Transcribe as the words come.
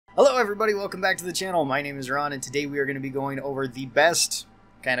Hello everybody, welcome back to the channel. My name is Ron, and today we are going to be going over the best,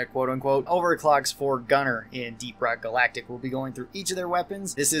 kind of quote-unquote, overclocks for Gunner in Deep Rock Galactic. We'll be going through each of their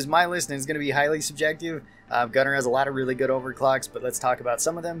weapons. This is my list, and it's going to be highly subjective. Gunner has a lot of really good overclocks, but let's talk about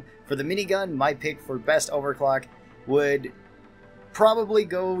some of them. For the minigun, my pick for best overclock would probably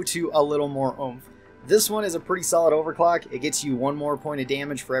go to a little more oomph. This one is a pretty solid overclock. It gets you one more point of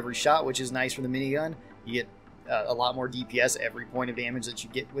damage for every shot, which is nice for the minigun. You get a lot more DPS every point of damage that you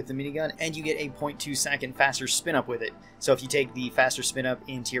get with the minigun, and you get a 0.2 second faster spin up with it. So if you take the faster spin up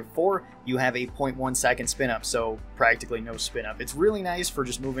in tier 4, you have a 0.1 second spin up, so practically no spin up. It's really nice for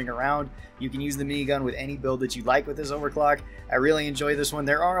just moving around. You can use the minigun with any build that you like with this overclock. I really enjoy this one.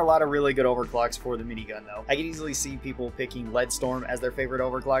 There are a lot of really good overclocks for the minigun though. I can easily see people picking Lead Storm as their favorite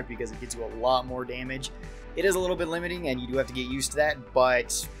overclock because it gets you a lot more damage. It is a little bit limiting and you do have to get used to that,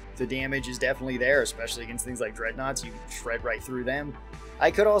 but the damage is definitely there, especially against things like Dreadnoughts. You can shred right through them. I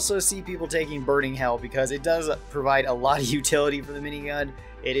could also see people taking Burning Hell because it does provide a lot of utility for the minigun.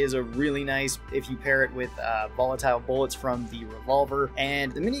 It is a really nice if you pair it with volatile bullets from the revolver.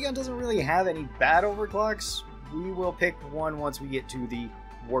 And the minigun doesn't really have any bad overclocks. We will pick one once we get to the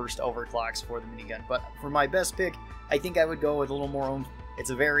worst overclocks for the minigun. But for my best pick, I think I would go with a little more oomph. It's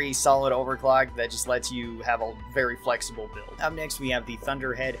a very solid overclock that just lets you have a very flexible build. Up next, we have the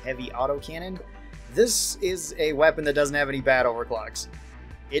Thunderhead Heavy Autocannon. This is a weapon that doesn't have any bad overclocks.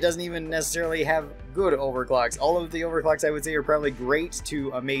 It doesn't even necessarily have good overclocks. All of the overclocks I would say are probably great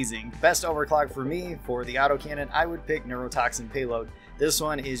to amazing. Best overclock for me, for the autocannon, I would pick Neurotoxin Payload. This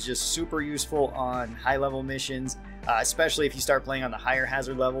one is just super useful on high-level missions, especially if you start playing on the higher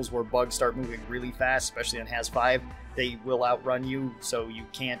hazard levels where bugs start moving really fast, especially on Haz 5. They will outrun you, so you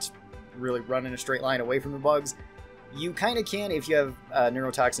can't really run in a straight line away from the bugs. You kind of can if you have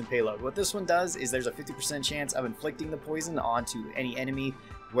Neurotoxin Payload. What this one does is there's a 50% chance of inflicting the poison onto any enemy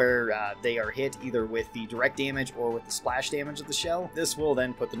where they are hit either with the direct damage or with the splash damage of the shell. This will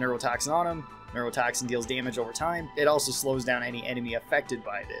then put the Neurotoxin on them. Neurotoxin deals damage over time. It also slows down any enemy affected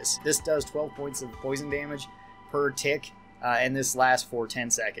by this. This does 12 points of poison damage per tick, and this lasts for 10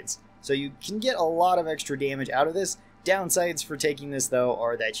 seconds. So you can get a lot of extra damage out of this. Downsides for taking this though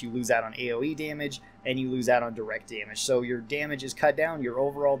are that you lose out on AoE damage and you lose out on direct damage. So your damage is cut down. Your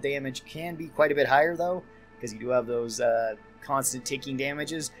overall damage can be quite a bit higher though, because you do have those constant ticking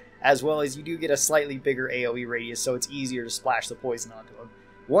damages, as well as you do get a slightly bigger AoE radius, so it's easier to splash the poison onto them.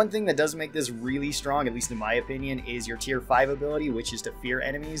 One thing that does make this really strong, at least in my opinion, is your tier 5 ability, which is to fear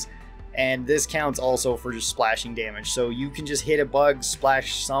enemies. And this counts also for just splashing damage. So you can just hit a bug,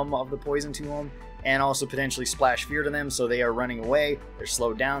 splash some of the poison to them, and also potentially splash fear to them so they are running away, they're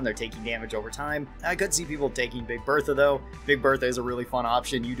slowed down, they're taking damage over time. I could see people taking Big Bertha though. Big Bertha is a really fun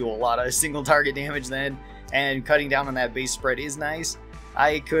option. You do a lot of single target damage then, and cutting down on that base spread is nice.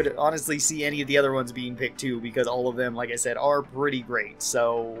 I could honestly see any of the other ones being picked too, because all of them, like I said, are pretty great.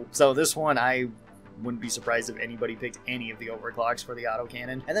 So this one, I wouldn't be surprised if anybody picked any of the overclocks for the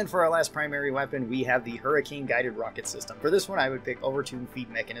autocannon. And then for our last primary weapon, we have the Hurricane Guided Rocket System. For this one, I would pick Overtune Feed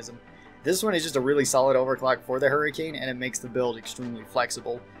Mechanism. This one is just a really solid overclock for the Hurricane, and it makes the build extremely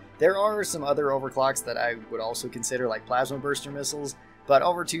flexible. There are some other overclocks that I would also consider, like Plasma Burster Missiles, but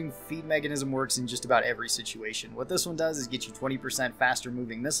Overtune Feed Mechanism works in just about every situation. What this one does is get you 20% faster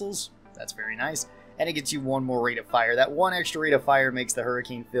moving missiles. That's very nice. And it gets you one more rate of fire. That one extra rate of fire makes the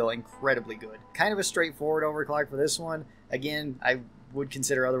Hurricane feel incredibly good. Kind of a straightforward overclock for this one. Again, I would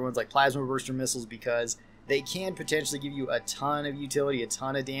consider other ones like Plasma Burster Missiles because they can potentially give you a ton of utility, a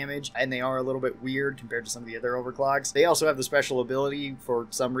ton of damage, and they are a little bit weird compared to some of the other overclocks. They also have the special ability for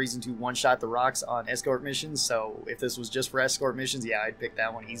some reason to one-shot the rocks on escort missions, so if this was just for escort missions, yeah, I'd pick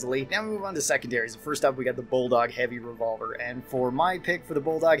that one easily. Now we move on to secondaries. First up, we got the Bulldog Heavy Revolver, and for my pick for the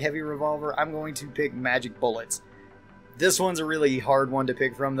Bulldog Heavy Revolver, I'm going to pick Magic Bullets. This one's a really hard one to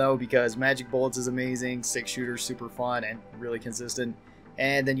pick from though, because Magic Bullets is amazing, 6-shooter, super fun, and really consistent.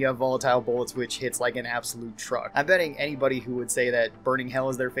 And then you have Volatile Bullets, which hits like an absolute truck. I'm betting anybody who would say that Burning Hell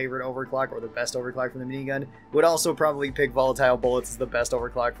is their favorite overclock or the best overclock for the minigun would also probably pick Volatile Bullets as the best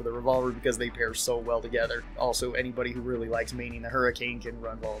overclock for the revolver because they pair so well together. Also, anybody who really likes maining the Hurricane can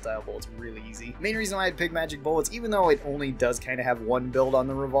run Volatile Bullets really easy. Main reason why I'd pick Magic Bullets, even though it only does kind of have one build on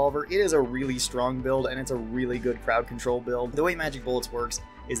the revolver, it is a really strong build and it's a really good crowd control build. The way Magic Bullets works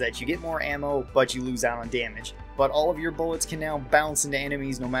is that you get more ammo, but you lose out on damage. But all of your bullets can now bounce into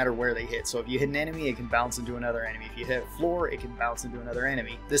enemies no matter where they hit. So if you hit an enemy, it can bounce into another enemy. If you hit a floor, it can bounce into another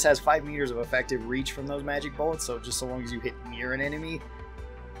enemy. This has 5 meters of effective reach from those magic bullets, so just so long as you hit near an enemy,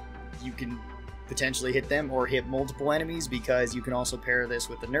 you can potentially hit them or hit multiple enemies, because you can also pair this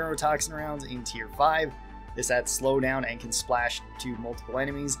with the Neurotoxin rounds in tier 5. This adds slowdown and can splash to multiple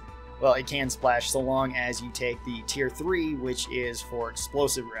enemies. Well, it can splash so long as you take the tier 3, which is for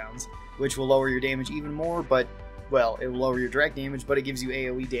explosive rounds, which will lower your damage even more, but, well, it will lower your direct damage, but it gives you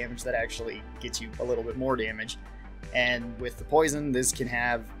AoE damage that actually gets you a little bit more damage. And with the poison, this can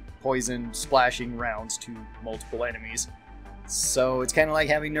have poison splashing rounds to multiple enemies. So it's kind of like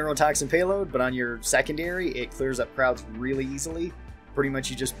having neurotoxin payload, but on your secondary, it clears up crowds really easily. Pretty much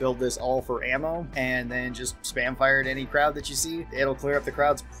you just build this all for ammo and then just spam fire at any crowd that you see. It'll clear up the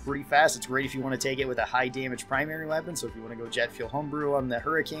crowds pretty fast. It's great if you want to take it with a high damage primary weapon. So if you want to go jet fuel homebrew on the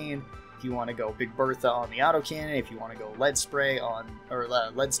Hurricane, if you want to go Big Bertha on the autocannon, if you want to go lead spray on, or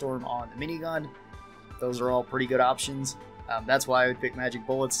lead storm on the minigun, those are all pretty good options. That's why I would pick magic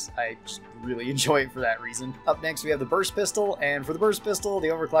bullets. I just really enjoy it for that reason. Up next, we have the burst pistol, and for the burst pistol, the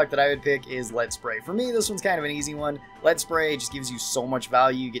overclock that I would pick is lead spray. For me, this one's kind of an easy one. Lead spray just gives you so much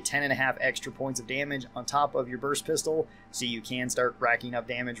value. You get 10.5 extra points of damage on top of your burst pistol, so you can start racking up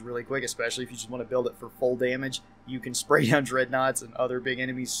damage really quick, especially if you just want to build it for full damage. You can spray down dreadnoughts and other big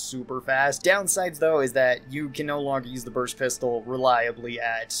enemies super fast. Downsides, though, is that you can no longer use the burst pistol reliably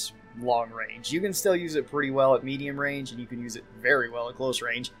at long range. You can still use it pretty well at medium range, and you can use it very well at close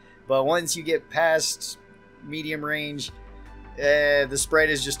range, but once you get past medium range, the spread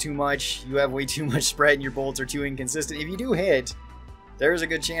is just too much. You have way too much spread and your bullets are too inconsistent. If you do hit, there's a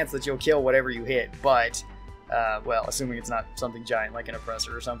good chance that you'll kill whatever you hit, but well, assuming it's not something giant like an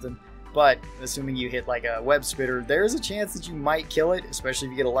oppressor or something, but assuming you hit like a web spitter, there's a chance that you might kill it, especially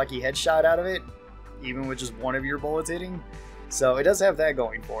if you get a lucky headshot out of it, even with just one of your bullets hitting. So it does have that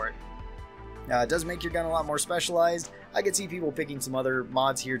going for it. It does make your gun a lot more specialized. I could see people picking some other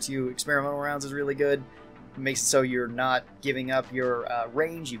mods here too. Experimental rounds is really good. It makes it so you're not giving up your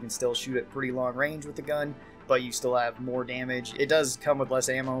range. You can still shoot at pretty long range with the gun, but you still have more damage. It does come with less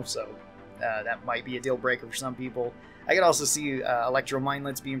ammo, so that might be a deal breaker for some people. I could also see electro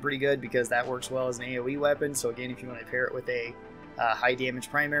mindlets being pretty good because that works well as an AoE weapon. So again, if you want to pair it with a high damage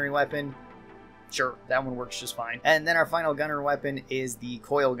primary weapon, sure, that one works just fine. And then our final gunner weapon is the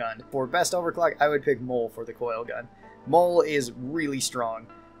coil gun. For best overclock, I would pick Mole for the coil gun. Mole is really strong.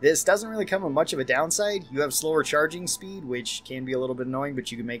 This doesn't really come with much of a downside. You have slower charging speed, which can be a little bit annoying,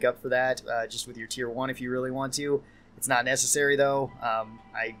 but you can make up for that just with your tier 1 if you really want to. It's not necessary though.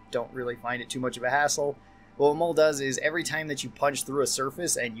 I don't really find it too much of a hassle. What Mole does is every time that you punch through a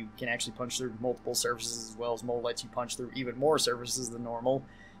surface, and you can actually punch through multiple surfaces as well as Mole lets you punch through even more surfaces than normal,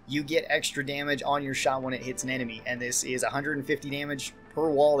 you get extra damage on your shot when it hits an enemy, and this is 150 damage per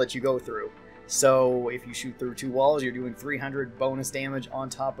wall that you go through. So if you shoot through 2 walls, you're doing 300 bonus damage on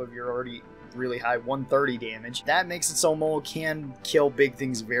top of your already really high 130 damage. That makes it so Mole can kill big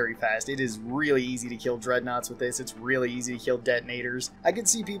things very fast. It is really easy to kill dreadnoughts with this. It's really easy to kill detonators. I could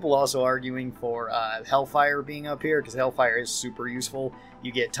see people also arguing for Hellfire being up here, because Hellfire is super useful.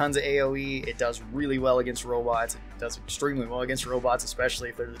 You get tons of AoE. It does really well against robots. It does extremely well against robots, especially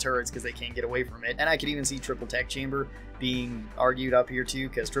if they're the turrets, because they can't get away from it. And I could even see Triple Tech Chamber being argued up here too,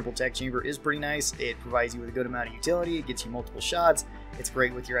 because Triple Tech Chamber is pretty nice. It provides you with a good amount of utility. It gets you multiple shots. It's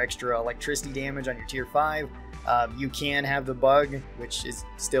great with your extra electricity damage on your tier 5. You can have the bug, which is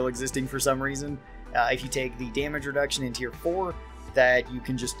still existing for some reason. If you take the damage reduction in tier 4, that you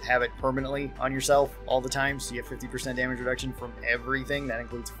can just have it permanently on yourself all the time, so you have 50% damage reduction from everything. That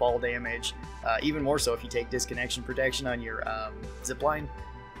includes fall damage, even more so if you take disconnection protection on your zipline.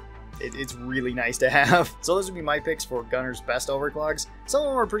 It's really nice to have. So those would be my picks for Gunner's best overclocks. Some of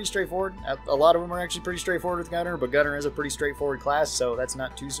them are pretty straightforward. A lot of them are actually pretty straightforward with Gunner, but Gunner is a pretty straightforward class, so that's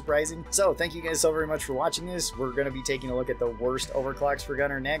not too surprising. So thank you guys so very much for watching this. We're going to be taking a look at the worst overclocks for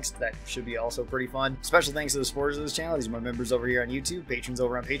Gunner next. That should be also pretty fun. Special thanks to the supporters of this channel. These are my members over here on YouTube, patrons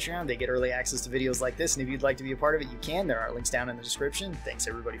over on Patreon. They get early access to videos like this, and if you'd like to be a part of it, you can. There are links down in the description. Thanks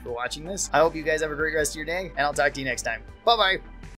everybody for watching this. I hope you guys have a great rest of your day, and I'll talk to you next time. Bye-bye!